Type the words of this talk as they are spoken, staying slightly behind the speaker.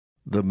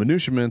The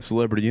Minutia Men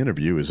Celebrity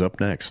Interview is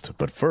up next.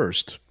 But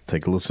first,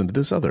 take a listen to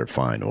this other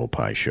fine old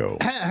pie show.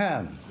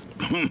 A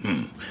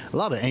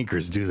lot of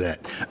anchors do that.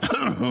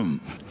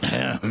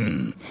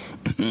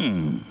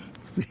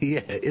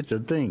 Yeah, it's a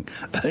thing.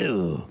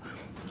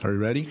 Are you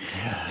ready?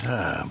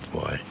 Ah,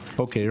 boy.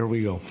 Okay, here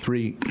we go.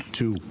 3,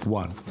 2,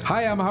 1.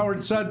 Hi, I'm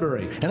Howard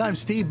Sudbury. And I'm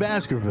Steve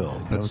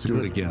Baskerville. Let's do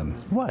it again.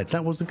 What?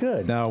 That wasn't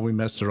good. No, we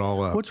messed it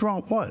all up. What's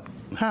wrong? What?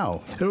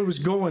 How? It was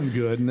going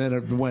good, and then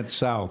it went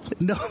south.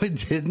 No, it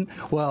didn't.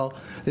 Well,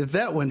 if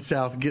that went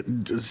south,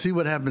 see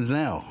what happens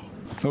now.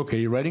 Okay,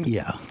 you ready?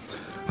 Yeah.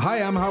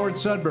 Hi, I'm Howard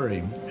Sudbury.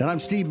 And I'm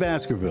Steve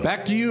Baskerville.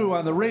 Back to you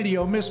on the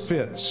Radio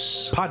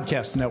Misfits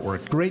Podcast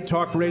Network. Great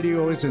Talk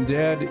Radio isn't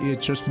dead. It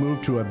just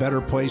moved to a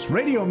better place.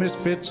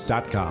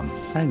 RadioMisfits.com.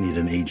 I need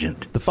an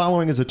agent. The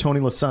following is a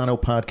Tony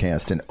Lasano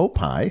podcast and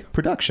Opie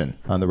production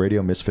on the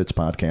Radio Misfits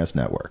Podcast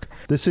Network.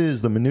 This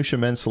is the Minutia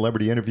Men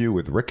Celebrity Interview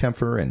with Rick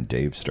Kempfer and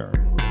Dave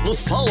Stern. The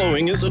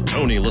following is a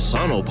Tony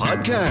Lasano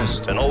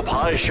podcast, an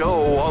Opie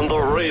show on the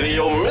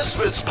Radio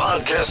Misfits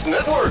Podcast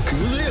Network.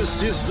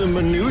 This is the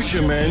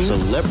Minutia Men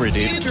Celebrity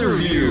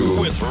Interview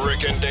with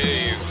Rick and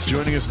Dave.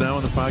 Joining us now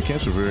on the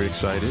podcast, we're very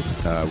excited.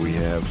 We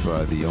have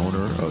the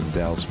owner of the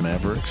Dallas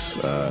Mavericks,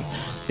 a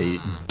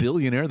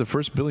billionaire, the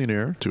first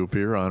billionaire to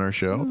appear on our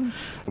show.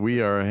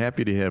 We are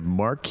happy to have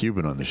Mark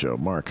Cuban on the show.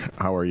 Mark,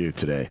 how are you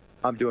today?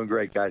 I'm doing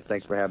great, guys.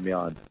 Thanks for having me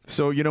on.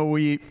 So,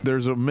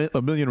 there's a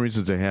million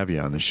reasons to have you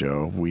on the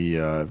show. We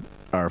are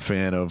a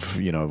fan of,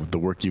 the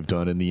work you've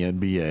done in the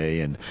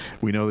NBA, and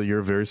we know that you're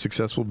a very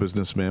successful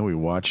businessman. We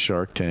watch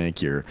Shark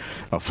Tank. You're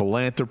a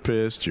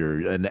philanthropist.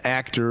 You're an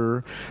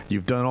actor.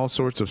 You've done all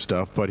sorts of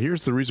stuff, but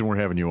here's the reason we're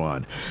having you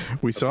on.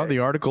 We saw the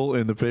article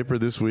in the paper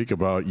this week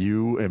about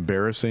you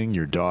embarrassing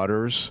your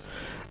daughters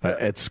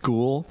at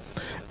school,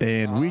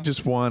 and we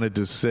just wanted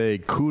to say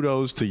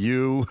kudos to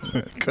you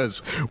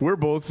because we're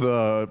both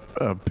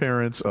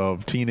parents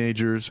of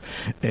teenagers,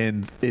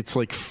 and it's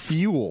like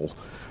fuel.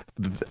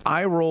 The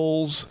eye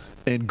rolls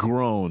and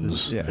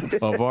groans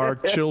of our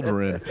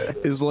children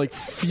is like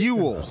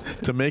fuel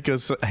to make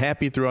us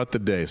happy throughout the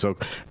day. So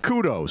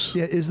kudos.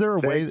 Yeah, is there a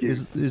way?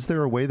 Is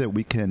there a way that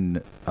we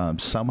can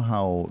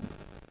somehow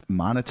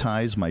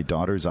monetize my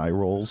daughter's eye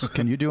rolls?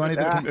 Can you do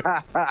anything?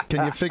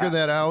 Can you figure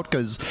that out?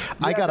 Because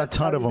I got a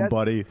ton of them,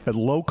 buddy, at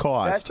low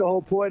cost. That's the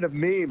whole point of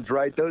memes,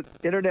 right? Those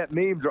internet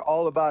memes are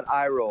all about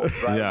eye rolls,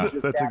 right? Yeah,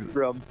 that's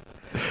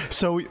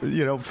So,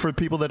 for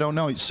people that don't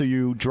know, so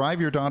you drive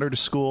your daughter to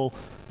school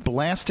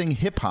blasting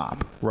hip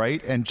hop,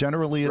 right? And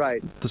generally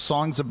it's the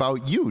song's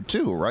about you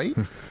too, right?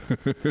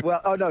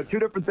 Well, two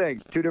different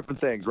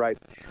things, right?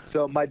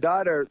 So my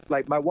daughter,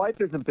 my wife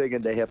isn't big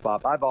into hip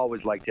hop. I've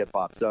always liked hip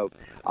hop. So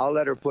I'll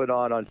let her put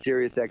on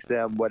Sirius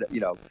XM,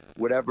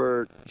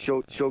 whatever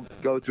she'll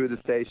go through the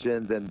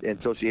stations and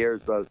until she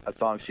hears a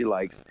song she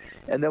likes.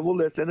 And then we'll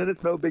listen, and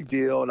it's no big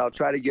deal. And I'll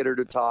try to get her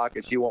to talk,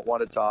 and she won't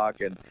want to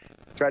talk, and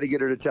try to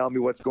get her to tell me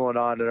what's going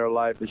on in her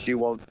life, and she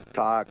won't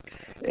talk.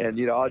 And,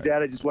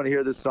 Dad, I just want to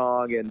hear this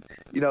song. And,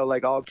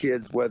 like all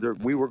kids, whether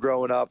we were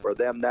growing up or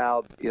them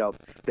now,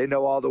 they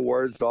know all the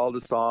words to all the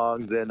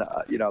songs. And,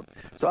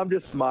 so I'm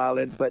just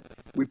smiling. But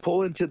we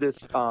pull into this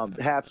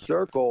half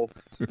circle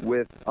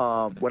with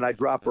when I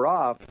drop her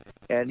off,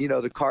 and,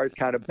 the cars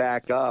kind of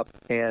back up.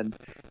 And,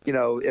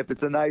 if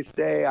it's a nice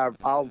day,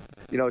 I'll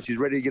she's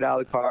ready to get out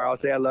of the car. I'll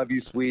say, I love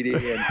you, sweetie.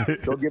 And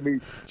she'll give me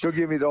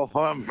the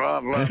hum.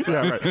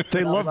 Yeah, right.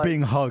 They love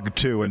being hugged,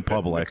 too, in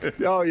public.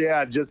 Oh,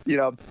 yeah. Just,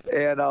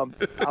 and I'm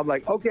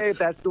like, okay, if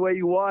that's the way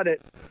you want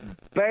it,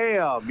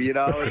 bam,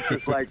 it's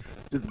just like,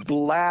 just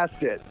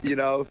blast it,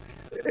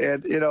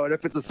 And, and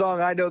if it's a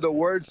song I know the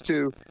words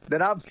to,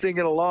 then I'm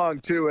singing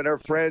along, too, and her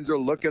friends are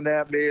looking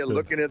at me and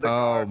looking at the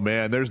car. Oh,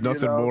 man, there's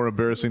nothing more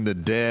embarrassing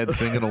than Dad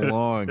singing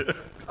along.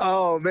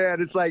 Oh,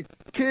 man, it's like,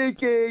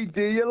 Kiki,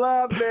 do you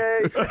love me?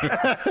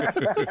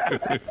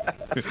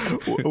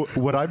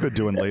 What I've been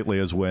doing lately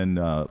is when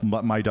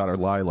my daughter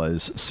Lila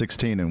is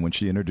 16, and when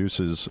she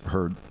introduces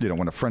her,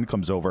 when a friend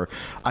comes over,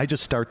 I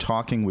just start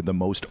talking with the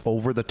most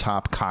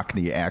over-the-top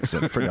Cockney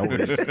accent for no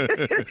reason.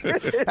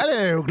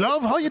 Hello,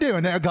 Glove, how you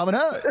doing there,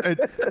 Governor? And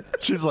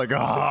she's like,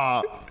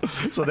 ah.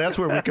 So that's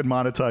where we can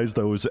monetize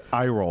those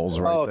eye rolls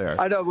right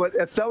there. I know, but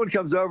if someone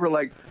comes over,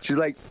 she's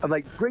like, I'm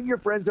like, bring your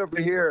friends over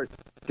here.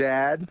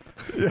 Dad,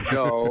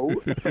 no.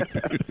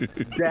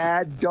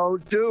 Dad,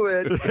 don't do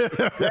it.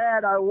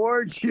 Dad, I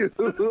warned you.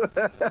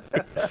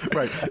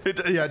 Right.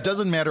 It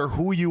doesn't matter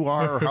who you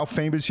are or how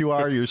famous you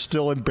are, you're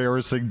still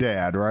embarrassing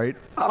Dad, right?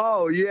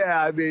 Oh,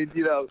 yeah. I mean,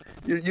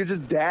 you're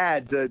just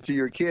dad to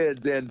your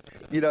kids, and,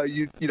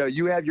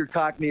 you have your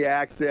Cockney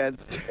accent,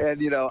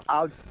 and,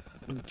 I'll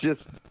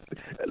just,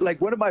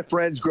 one of my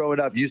friends growing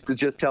up used to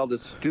just tell the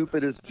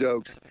stupidest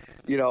jokes,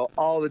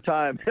 all the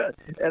time.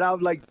 And I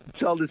would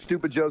tell the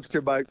stupid jokes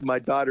to my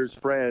daughter's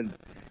friends.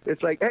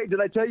 It's like, hey,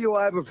 did I tell you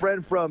I have a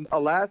friend from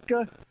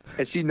Alaska?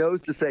 And she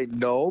knows to say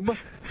gnome.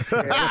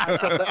 And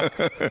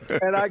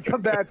I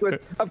come back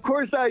with, of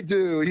course I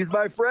do. He's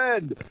my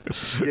friend.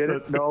 Get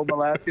it? Gnome,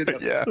 Alaska.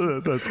 Yeah,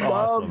 that's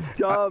awesome.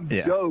 Dumb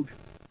jokes.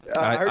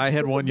 I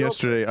had one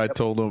yesterday. I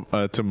told him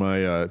to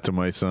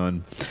my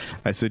son,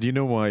 I said, you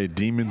know why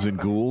demons and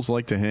ghouls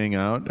like to hang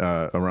out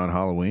around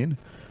Halloween?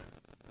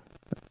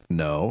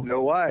 No.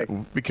 No, why?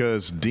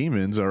 Because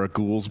demons are a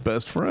ghoul's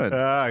best friend.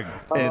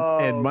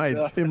 And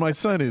my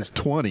son is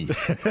 20.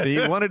 And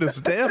he wanted to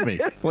stab me.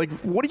 Like,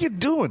 what are you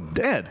doing,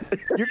 Dad?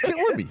 You're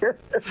killing me.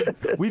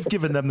 We've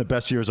given them the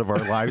best years of our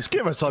lives.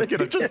 Give us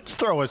just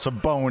throw us a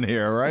bone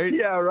here, right?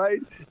 Yeah,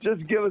 right.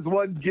 Just give us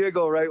one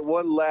giggle, right?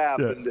 One laugh,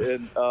 Yeah.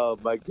 and oh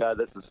my God,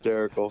 that's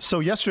hysterical. So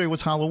yesterday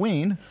was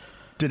Halloween.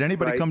 Did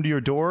anybody Right. come to your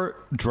door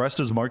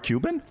dressed as Mark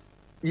Cuban?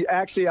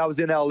 Actually, I was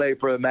in LA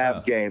for the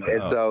Mavs game,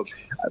 and so,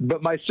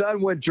 but my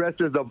son went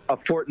dressed as a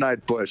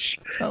Fortnite bush.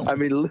 Oh. I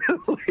mean,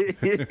 literally,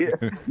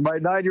 my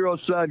 9-year-old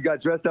son got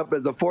dressed up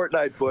as a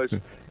Fortnite bush,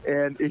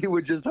 and he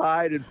would just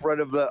hide in front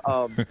of the.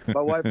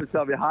 My wife was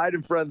telling me hide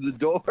in front of the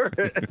door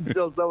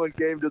until someone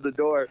came to the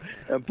door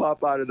and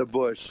pop out of the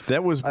bush.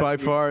 That was by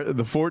far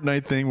the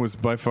Fortnite thing was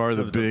by far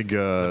the big.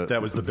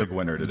 That was the big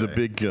winner today. The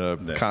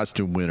big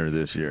costume winner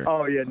this year.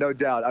 Oh yeah, no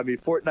doubt. I mean,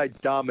 Fortnite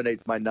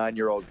dominates my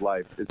 9-year-old's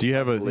life. It's Do you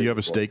have a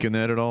unbelievable. stake in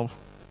that at all?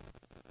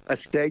 A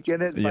stake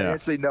in it? Yeah.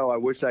 Financially, no. I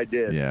wish I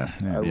did. Yeah.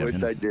 I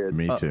wish I did.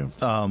 Me too.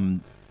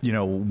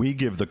 We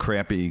give the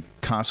crappy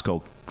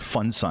Costco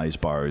fun size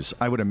bars.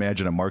 I would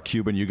imagine a Mark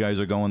Cuban, you guys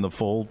are going the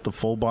full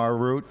bar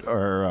route,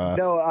 or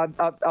No,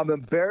 I'm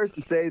embarrassed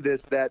to say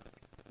this that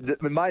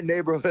in my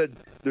neighborhood,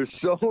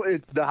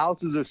 the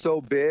houses are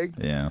so big.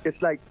 Yeah.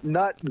 It's like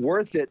not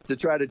worth it to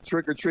try to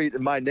trick or treat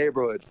in my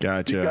neighborhood.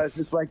 Gotcha. Because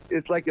it's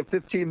like a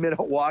 15-minute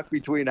walk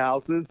between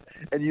houses,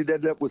 and you'd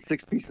end up with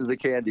 6 pieces of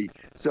candy.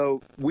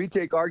 So we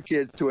take our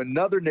kids to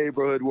another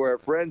neighborhood where our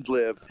friends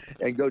live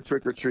and go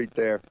trick or treat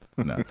there.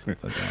 no.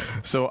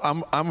 So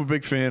I'm a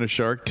big fan of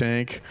Shark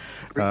Tank.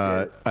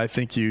 I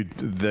think you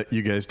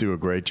guys do a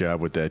great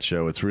job with that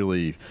show. It's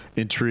really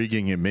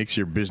intriguing. It makes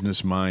your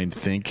business mind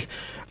think.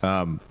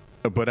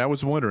 But I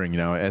was wondering,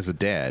 as a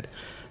dad,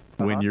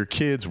 when your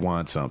kids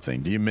want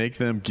something, do you make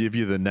them give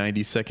you the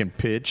 90-second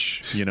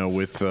pitch?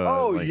 With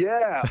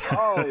Yeah.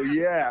 Oh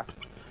yeah.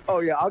 Oh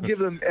yeah, I'll give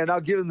them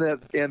that,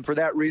 and for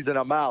that reason,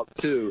 I'm out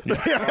too.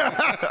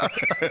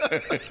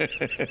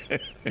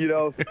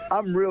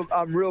 I'm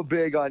real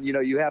big on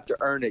you have to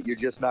earn it. You're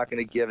just not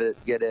going to get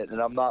it,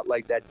 and I'm not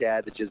like that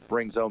dad that just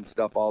brings home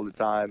stuff all the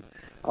time.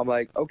 I'm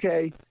like,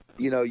 okay,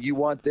 you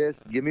want this,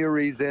 give me a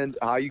reason.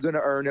 How are you going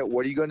to earn it?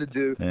 What are you going to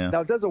do? Yeah.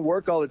 Now it doesn't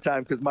work all the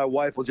time because my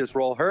wife will just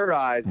roll her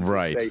eyes and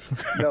Right. say,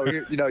 no,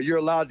 you're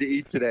allowed to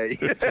eat today.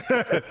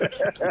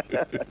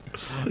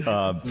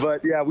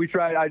 But yeah, we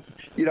try. I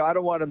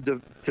don't want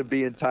them to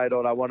be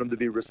entitled. I want them to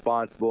be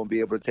responsible and be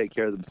able to take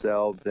care of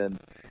themselves. And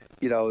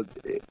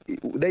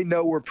they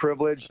know we're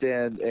privileged,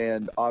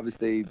 and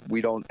obviously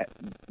we're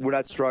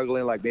not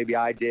struggling like maybe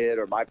I did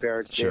or my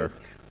parents Sure. did.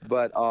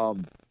 But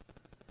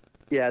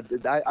yeah,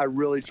 I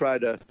really try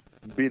to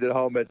beat it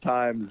home at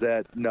times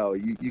that no,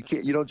 you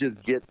can't. You don't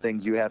just get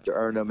things. You have to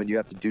earn them, and you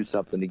have to do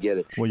something to get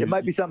it. Well, it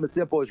might be something as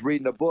simple as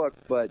reading a book,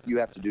 but you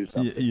have to do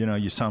something.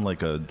 You sound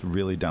like a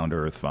really down to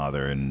earth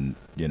father, and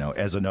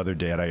as another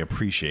dad, I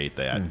appreciate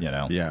that.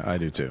 Yeah, I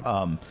do too.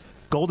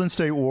 Golden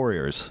State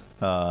Warriors.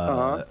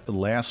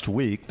 Last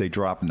week they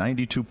dropped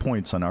 92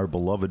 points on our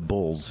beloved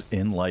Bulls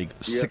in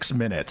 6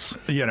 minutes.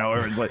 It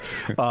was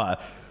like.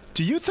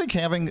 Do you think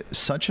having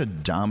such a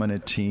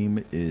dominant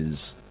team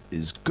is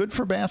good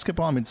for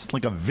basketball? I mean, it's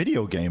like a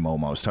video game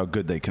almost, how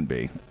good they can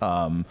be.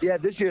 Yeah,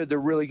 this year they're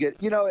really good.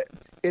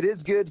 It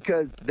is good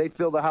because they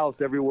fill the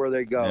house everywhere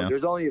they go. Yeah.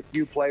 There's only a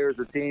few players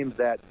or teams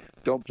that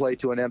don't play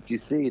to an empty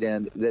seat,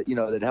 and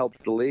that helps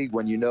the league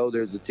when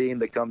there's a team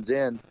that comes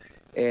in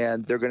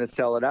and they're going to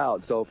sell it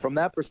out. So from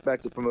that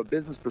perspective, from a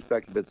business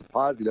perspective, it's a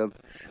positive.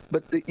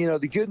 But the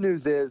good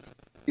news is,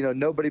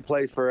 nobody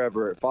plays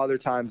forever. Father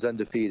Time's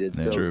undefeated,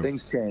 so True.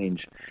 things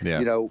change.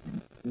 Yeah.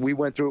 We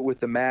went through it with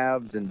the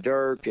Mavs and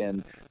Dirk,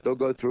 and they'll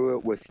go through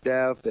it with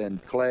Steph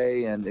and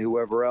Clay and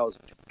whoever else,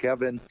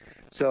 Kevin.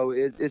 So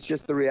it's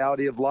just the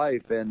reality of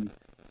life, and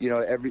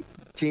every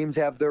teams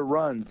have their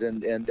runs,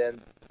 and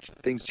then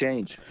things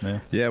change.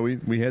 Yeah,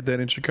 we had that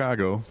in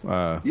Chicago.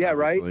 Yeah,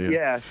 right. obviously,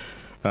 Yeah.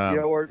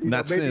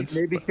 not since.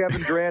 Maybe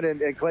Kevin Durant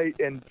and Clay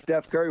and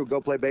Steph Curry will go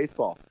play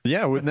baseball.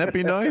 Yeah, wouldn't that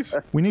be nice?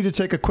 We need to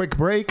take a quick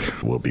break.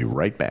 We'll be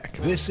right back.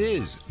 This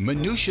is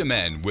Minutia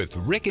Men with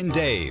Rick and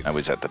Dave. I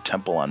was at the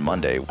temple on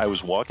Monday. I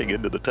was walking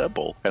into the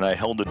temple, and I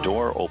held the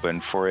door open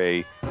for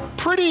a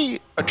pretty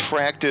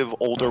attractive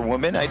older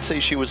woman. I'd say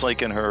she was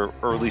in her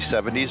early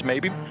 70s,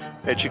 maybe.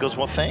 And she goes,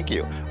 well, thank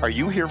you. Are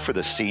you here for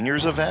the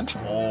seniors event?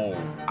 Oh,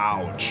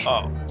 ouch.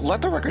 Oh,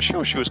 let the record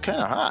show she was kind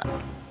of hot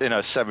in a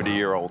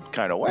 70-year-old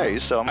kind of way.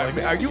 So I'm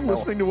like, Are you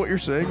listening to what you're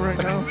saying right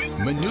now?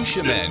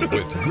 Minutia Men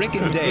with Rick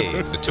and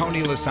Dave, the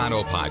Tony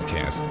Lasano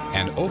podcast,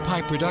 and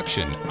Opie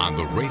production on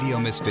the Radio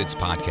Misfits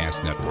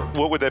Podcast Network.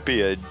 What would that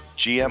be, a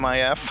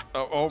GMIF?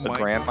 Oh my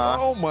grandma?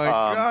 Oh my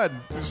God.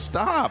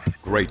 Stop.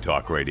 Great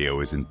Talk Radio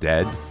isn't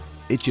dead.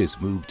 It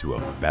just moved to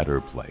a better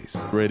place.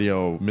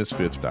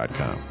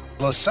 RadioMisfits.com.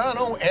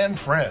 Lasano and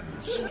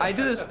Friends. I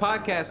do this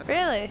podcast.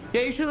 Really?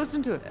 Yeah, you should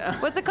listen to it.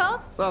 What's it called?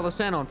 Well,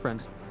 Lasano and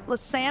Friends.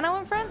 Lozano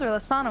and Friends or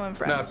Lozano and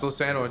Friends? No, it's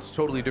Lozano. It's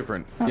totally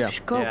different. Oh,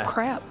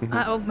 crap.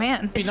 Oh, man.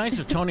 It'd be nice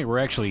if Tony were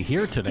actually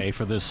here today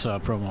for this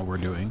promo we're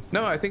doing.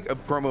 No, I think a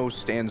promo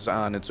stands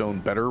on its own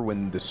better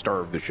when the star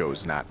of the show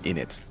is not in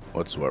it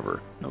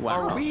whatsoever.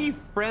 Wow. Are we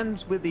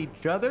friends with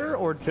each other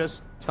or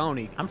just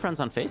Tony? I'm friends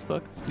on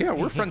Facebook. Yeah,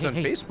 we're friends on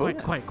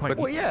Facebook. Quite.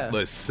 Well, yeah.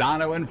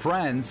 Lozano and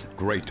Friends.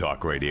 Great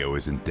Talk Radio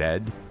isn't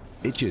dead.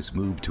 It just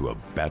moved to a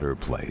better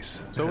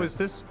place. So is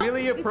this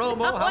really a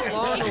promo? How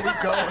long are we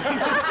going?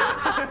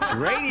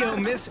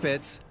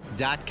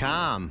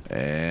 RadioMisfits.com.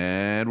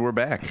 And we're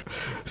back.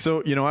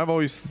 So, I've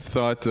always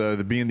thought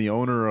that being the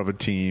owner of a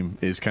team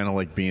is kind of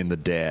like being the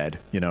dad.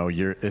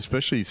 You're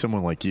especially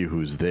someone like you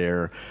who's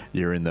there.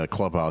 You're in the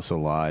clubhouse a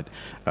lot.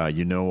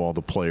 You know all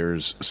the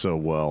players so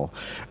well.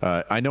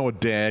 I know a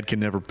dad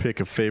can never pick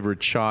a favorite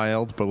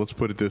child, but let's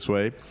put it this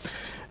way.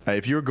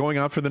 If you were going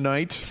out for the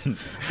night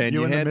and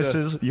you're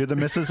the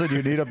missus and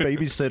you need a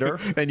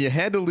babysitter and you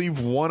had to leave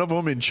one of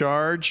them in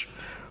charge,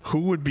 who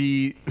would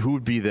be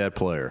that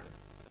player?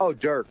 Oh,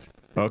 Dirk.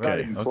 Okay. Not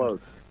even close.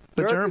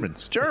 The Dirk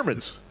Germans.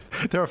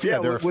 They're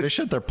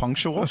efficient. They're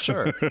punctual.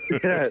 Sure.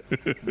 Yeah.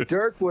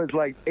 Dirk was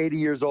like 80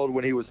 years old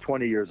when he was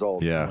 20 years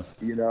old. Yeah.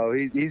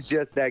 He's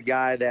just that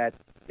guy that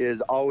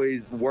is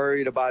always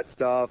worried about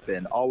stuff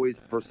and always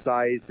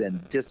precise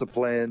and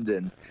disciplined.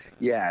 And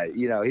yeah,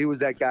 he was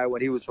that guy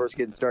when he was first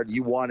getting started.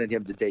 You wanted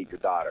him to date your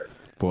daughter.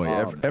 Boy,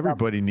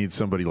 everybody needs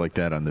somebody like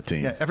that on the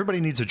team. Yeah,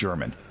 everybody needs a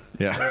German.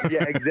 Yeah.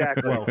 Yeah,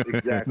 exactly.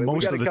 Exactly.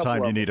 Most of the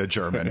time you need a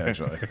German,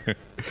 actually.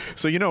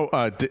 So,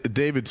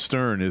 David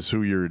Stern is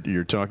who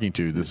you're talking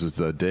to. This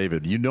is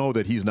David. You know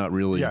that he's not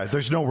really... Yeah,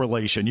 there's no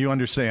relation. You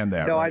understand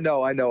that, No, right?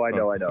 I know.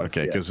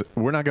 Okay, because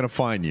we're not going to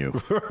fine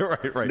you.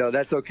 Right. No,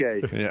 that's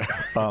okay. Yeah.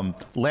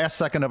 Last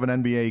second of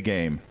an NBA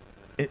game.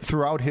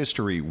 Throughout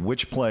history,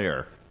 which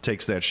player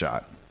takes that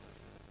shot?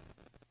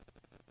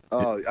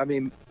 Oh, I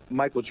mean,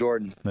 Michael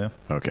Jordan. Yeah.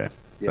 Okay.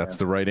 Yeah. That's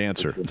the right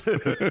answer.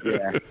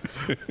 Yeah.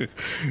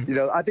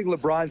 I think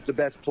LeBron's the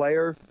best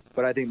player,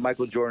 but I think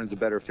Michael Jordan's a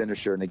better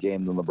finisher in the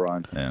game than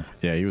LeBron.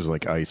 Yeah, he was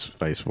like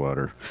ice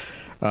water.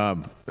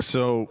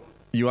 So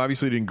you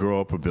obviously didn't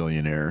grow up a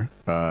billionaire.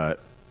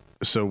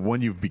 So when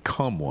you've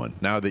become one,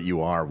 now that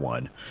you are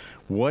one,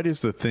 what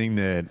is the thing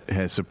that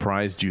has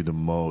surprised you the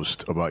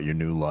most about your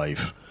new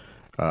life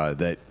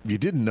that you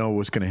didn't know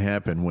was going to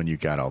happen when you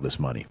got all this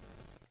money?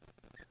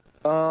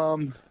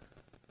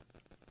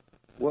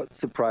 What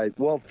surprised?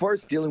 Well,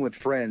 first, dealing with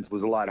friends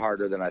was a lot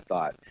harder than I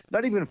thought.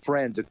 Not even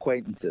friends,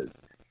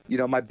 acquaintances.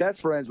 My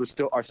best friends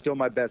are still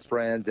my best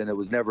friends, and it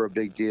was never a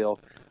big deal.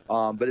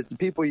 But it's the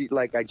people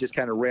I just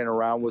kind of ran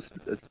around with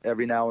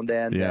every now and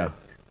then. Yeah.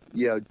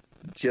 That,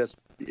 just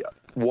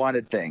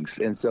wanted things,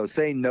 and so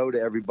saying no to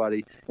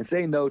everybody and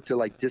saying no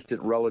to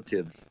distant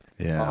relatives.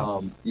 Yeah.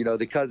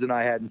 The cousin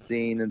I hadn't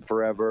seen in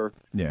forever.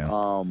 Yeah.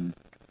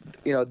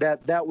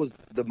 That was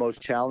the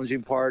most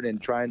challenging part, and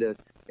trying to.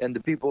 And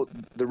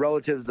the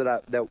relatives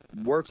that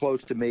were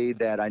close to me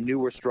that I knew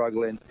were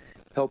struggling,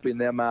 helping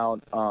them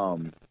out,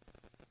 and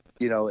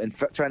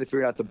trying to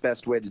figure out the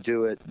best way to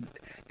do it.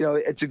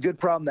 It's a good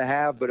problem to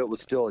have, but it was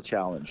still a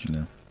challenge.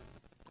 Yeah.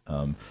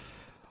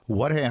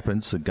 What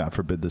happens, God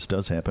forbid this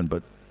does happen,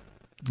 but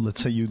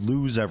let's say you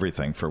lose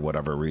everything for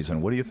whatever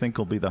reason. What do you think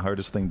will be the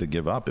hardest thing to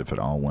give up if it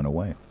all went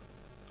away?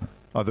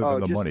 Other than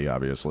the money,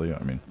 obviously.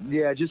 I mean.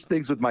 Yeah, just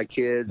things with my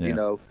kids,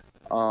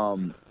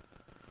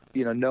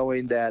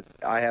 knowing that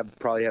I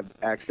probably have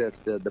access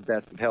to the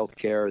best of health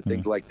care,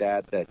 things like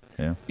that, I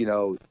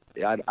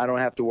don't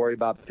have to worry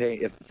about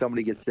paying. If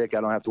somebody gets sick,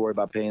 I don't have to worry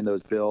about paying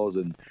those bills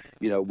and,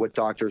 what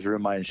doctors are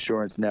in my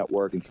insurance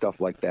network and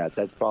stuff like that.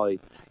 That's probably,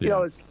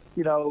 it's,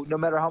 no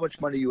matter how much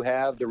money you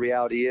have, the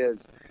reality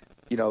is,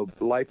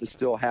 life is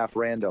still half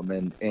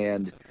random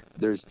and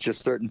there's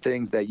just certain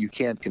things that you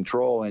can't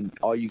control. And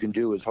all you can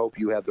do is hope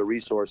you have the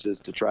resources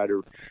to try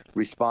to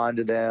respond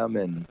to them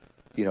and,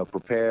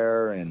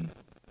 prepare and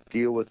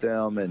deal with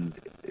them. And,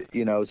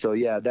 so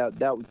yeah,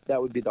 that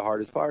would be the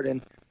hardest part.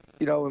 And,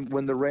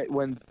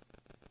 when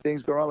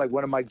things go on, like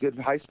one of my good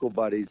high school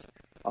buddies,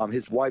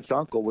 his wife's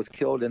uncle was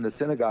killed in the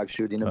synagogue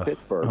shooting in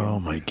Pittsburgh. Oh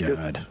my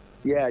God.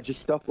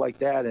 Just stuff like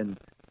that. And,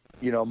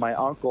 my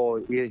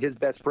uncle, his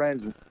best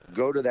friends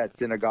go to that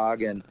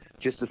synagogue and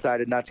just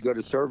decided not to go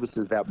to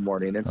services that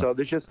morning. And so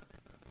there's just,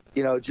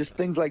 just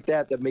things like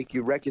that make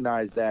you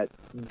recognize that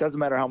it doesn't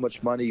matter how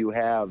much money you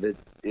have.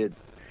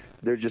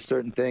 There's just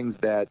certain things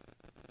that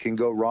can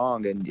go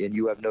wrong and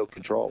you have no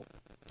control.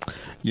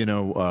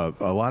 A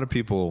lot of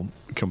people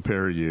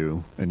compare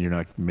you,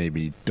 and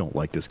maybe don't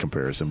like this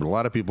comparison, but a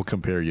lot of people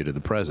compare you to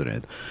the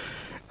president.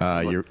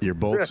 You're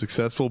both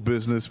successful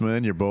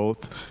businessmen. You're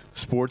both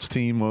sports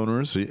team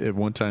owners. At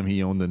one time,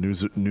 he owned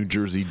the New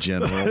Jersey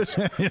Generals.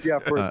 Yeah,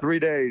 for 3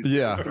 days.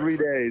 Yeah, 3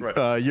 days.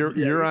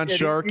 You're on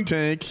Shark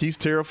Tank. He's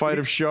terrified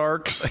of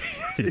sharks.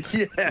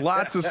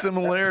 Lots of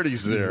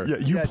similarities there. Yeah,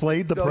 you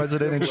played the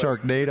president in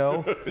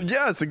Sharknado.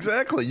 Yes,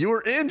 exactly. You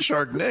were in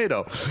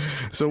Sharknado.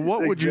 So,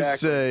 what would you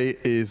say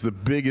is the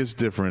biggest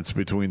difference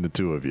between the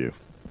two of you?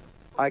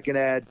 I can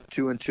add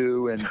 2 and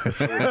 2 and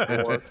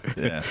 4.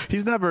 Yeah.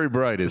 He's not very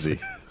bright, is he?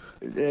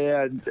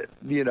 Yeah,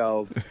 you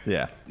know.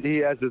 Yeah. He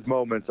has his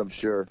moments, I'm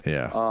sure.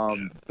 Yeah.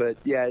 But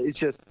yeah, it's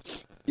just,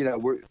 you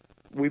know,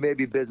 we may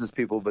be business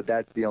people, but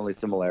that's the only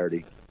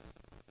similarity.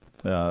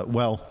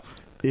 Well,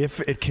 if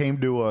you came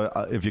to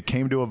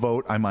a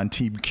vote, I'm on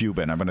Team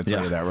Cuban. I'm going to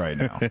tell you that right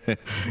now.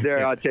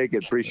 There, I'll take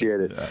it.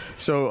 Appreciate it.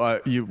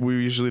 So we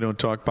usually don't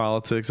talk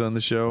politics on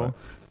the show.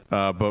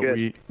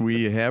 But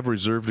we have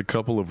reserved a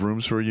couple of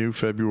rooms for you,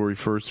 February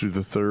 1st through the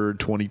 3rd,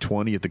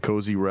 2020, at the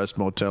Cozy Rest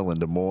Motel in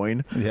Des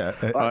Moines. Yeah,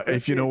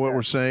 if you know what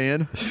we're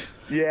saying.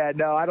 Yeah,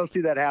 no, I don't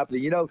see that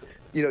happening.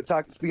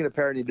 Speaking of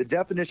parenting, the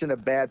definition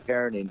of bad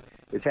parenting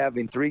is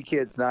having 3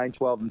 kids, 9,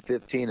 12, and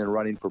 15, and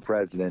running for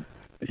president.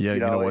 Yeah,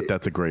 you know what?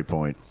 That's a great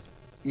point.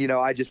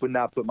 I just would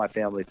not put my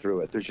family through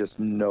it. There's just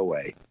no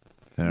way.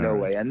 No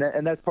way. And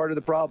that's part of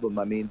the problem.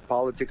 I mean,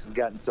 politics has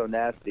gotten so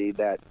nasty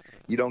that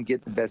you don't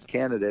get the best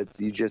candidates.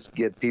 You just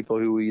get people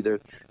who either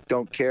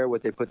don't care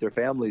what they put their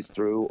families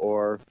through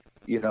or,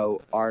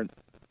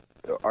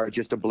 are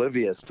just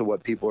oblivious to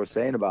what people are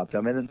saying about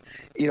them. And,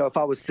 if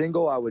I was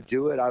single, I would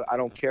do it. I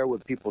don't care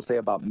what people say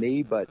about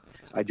me, but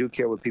I do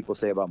care what people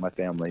say about my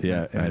family.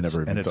 Yeah, and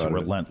it's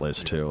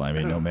relentless, too. I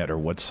mean, no matter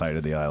what side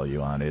of the aisle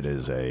you're on,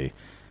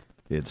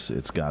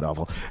 it's god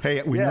awful.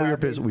 Hey, we know you're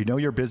busy. We know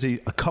you're busy.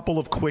 A couple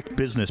of quick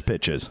business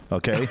pitches,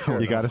 okay?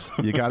 You got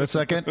a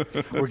second?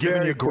 We're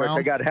giving you ground.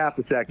 I got half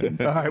a second.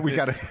 All right, we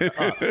got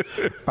all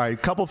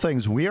right, couple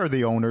things. We are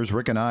the owners,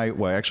 Rick and I.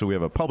 Well, actually, we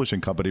have a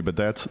publishing company, but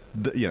that's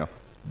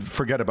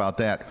forget about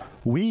that.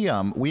 We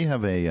have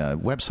a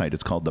website.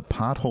 It's called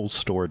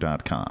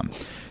thepotholestore.com.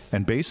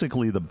 And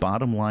basically, the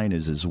bottom line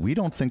is we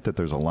don't think that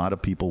there's a lot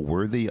of people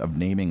worthy of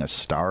naming a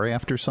star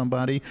after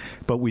somebody,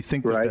 but we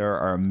think that there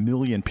are a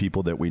million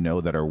people that we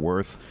know that are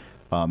worth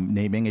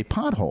naming a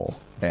pothole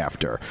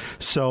after.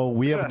 So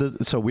we have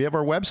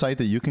our website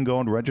that you can go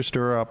and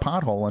register a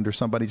pothole under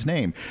somebody's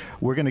name.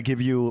 We're going to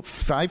give you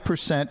 5%,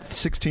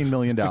 $16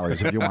 million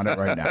if you want it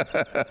right now.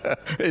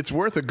 It's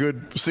worth a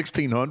good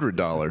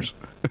 $1,600.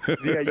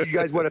 Yeah, you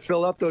guys want to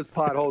fill up those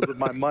potholes with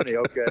my money,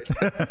 okay?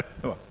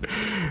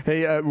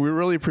 Hey, we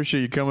really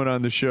appreciate you coming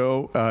on the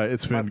show.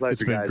 It's been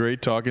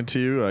great talking to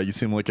you. You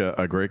seem like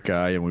a great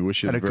guy, and we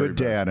wish you and the a very good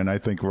dad. And I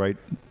think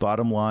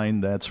bottom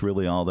line, that's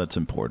really all that's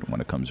important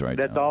when it comes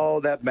That's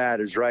all that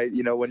matters, right?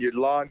 When you're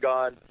long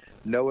gone,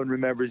 no one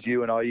remembers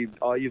you, and all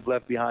you've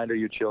left behind are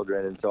your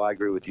children. And so I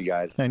agree with you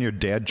guys. And your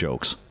dad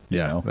jokes.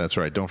 Yeah, that's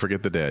right. Don't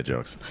forget the dad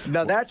jokes.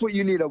 Now, that's what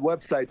you need a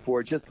website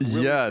for. Just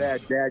really bad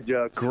dad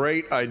jokes.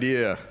 Great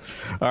idea.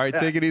 All right,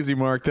 take it easy,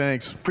 Mark.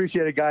 Thanks.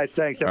 Appreciate it, guys.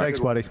 Thanks. Thanks,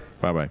 buddy.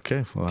 Bye-bye.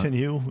 Okay. Well, can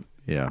you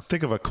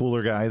think of a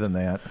cooler guy than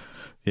that?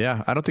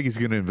 Yeah, I don't think he's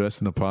going to invest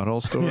in the pothole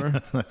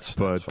store.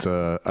 But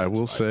I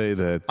will say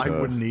that I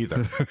wouldn't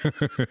either.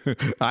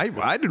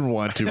 I didn't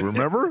want to.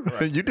 Remember,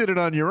 right. You did it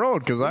on your own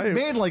because I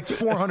made like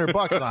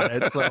 $400 on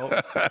it.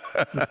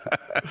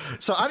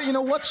 So you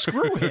know what?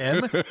 Screw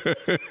him. I'm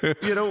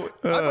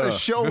going to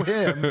show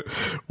him.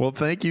 Well,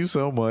 thank you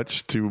so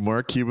much to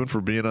Mark Cuban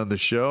for being on the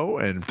show,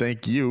 and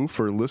thank you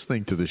for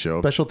listening to the show.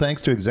 Special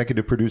thanks to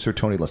executive producer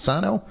Tony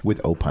Lasano with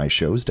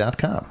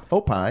opishows.com.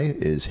 Opie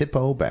is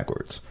hippo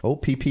backwards.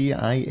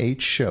 OPPIHshows.com.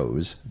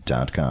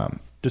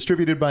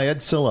 Distributed by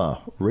Ed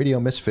Silla. Radio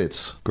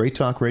Misfits. Great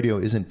Talk Radio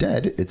isn't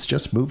dead. It's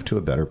just moved to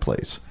a better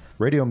place.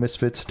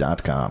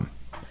 RadioMisfits.com.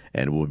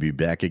 And we'll be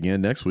back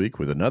again next week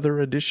with another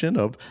edition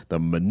of the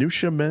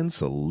Minutia Men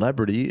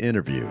Celebrity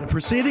Interview. The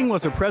proceeding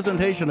was a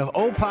presentation of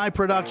Opie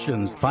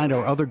Productions. Find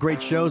our other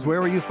great shows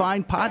wherever you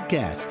find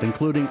podcasts,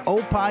 including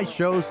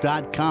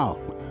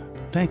opishows.com.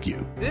 Thank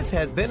you. This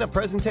has been a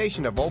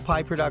presentation of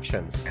Opie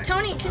Productions.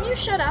 Tony, can you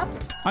shut up?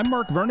 I'm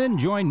Mark Vernon.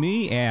 Join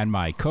me and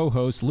my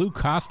co-host Lou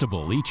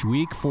Costable each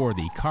week for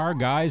the Car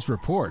Guys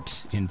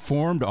Report,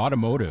 Informed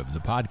Automotive,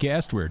 the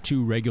podcast where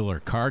two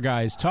regular car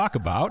guys talk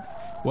about,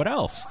 what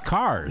else?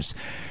 Cars.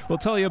 We'll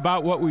tell you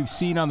about what we've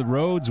seen on the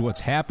roads, what's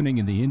happening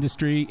in the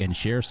industry, and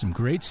share some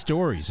great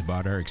stories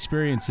about our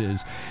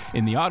experiences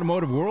in the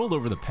automotive world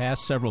over the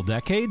past several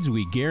decades.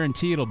 We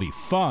guarantee it'll be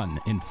fun,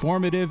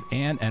 informative,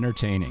 and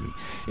entertaining.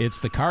 It's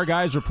the Car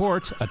Guys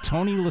Report, a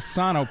Tony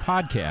Lasano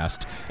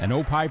podcast, an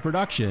Opie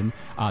production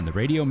on the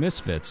Radio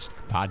Misfits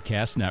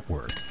Podcast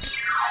Network.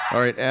 All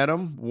right,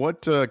 Adam,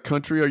 what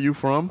country are you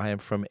from? I am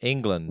from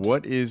England.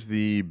 What is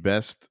the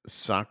best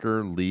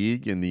soccer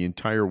league in the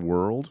entire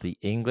world? The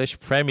English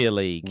Premier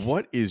League.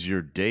 What is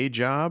your day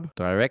job?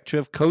 Director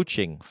of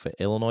coaching for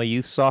Illinois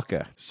Youth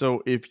Soccer.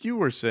 So if you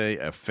were, say,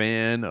 a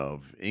fan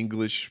of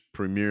English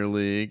Premier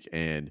League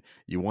and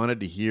you wanted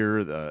to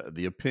hear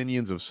the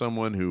opinions of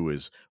someone who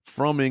is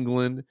from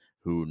England,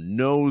 who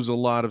knows a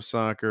lot of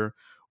soccer,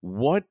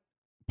 what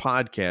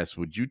podcast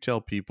would you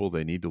tell people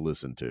they need to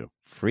listen to?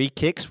 Free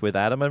Kicks with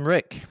Adam and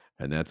Rick.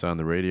 And that's on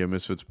the Radio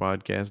Misfits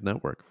Podcast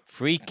Network.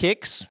 Free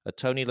Kicks, a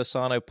Tony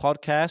Lasano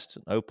podcast,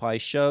 an Opie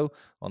show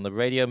on the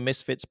Radio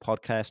Misfits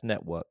Podcast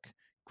Network.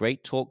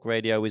 Great Talk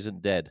Radio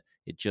isn't dead.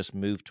 It just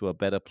moved to a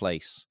better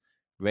place.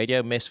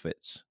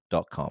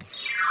 RadioMisfits.com.